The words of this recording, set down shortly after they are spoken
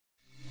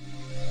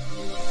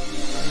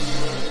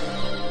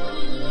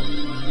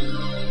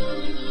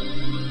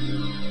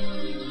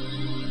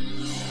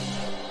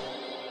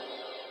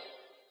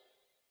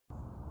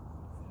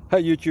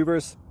Hey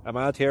YouTubers, I'm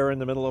out here in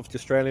the middle of the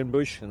Australian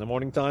bush in the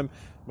morning time.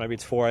 Maybe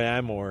it's 4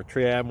 a.m. or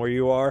 3 a.m. where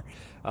you are.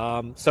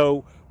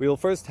 So we'll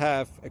first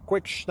have a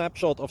quick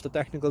snapshot of the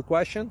technical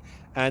question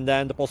and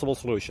then the possible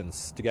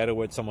solutions, together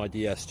with some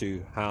ideas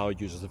to how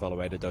users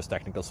evaluated those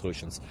technical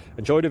solutions.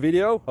 Enjoy the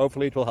video,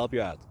 hopefully it will help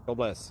you out. God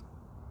bless.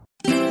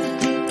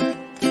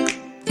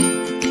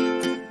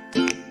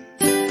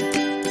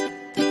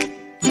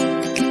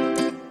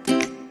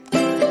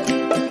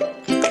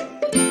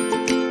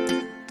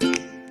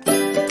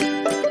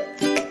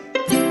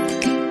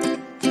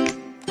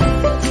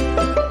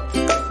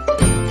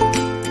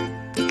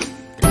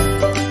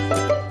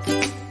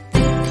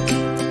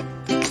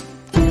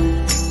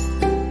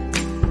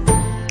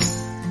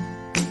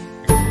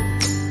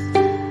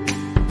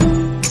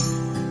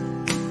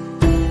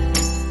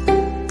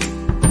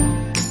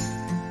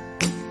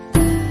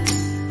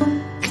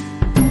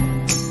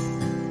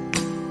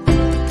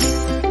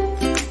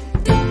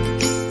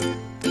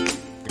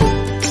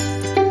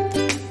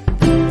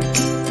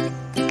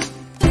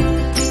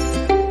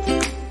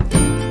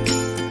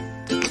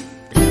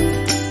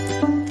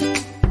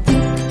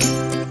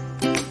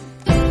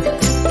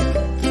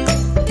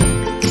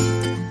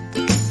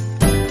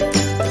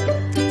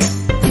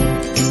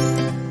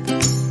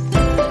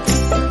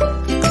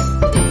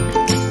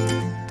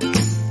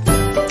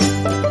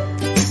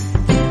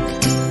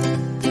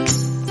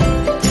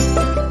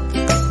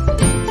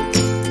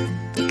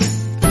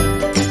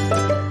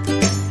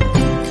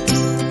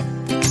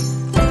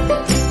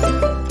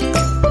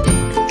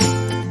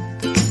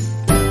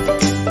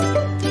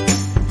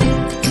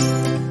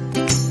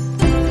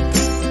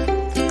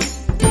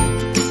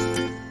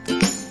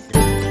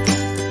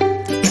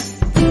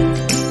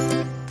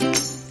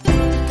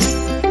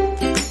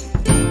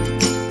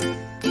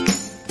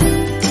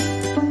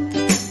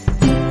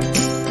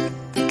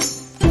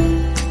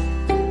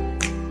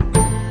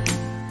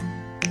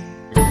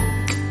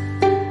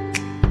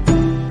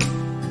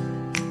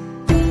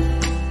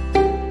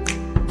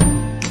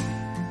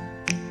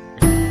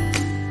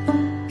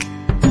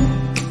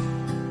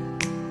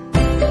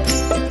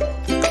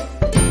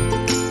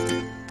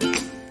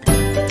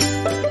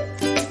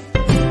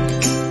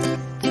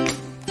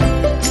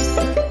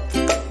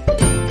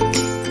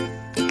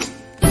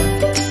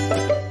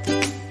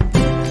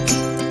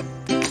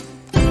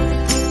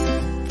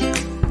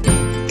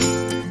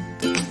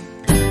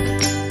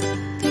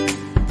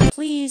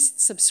 Please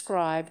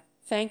subscribe.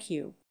 Thank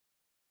you.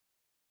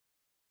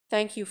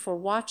 Thank you for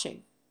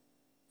watching.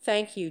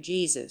 Thank you,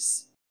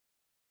 Jesus.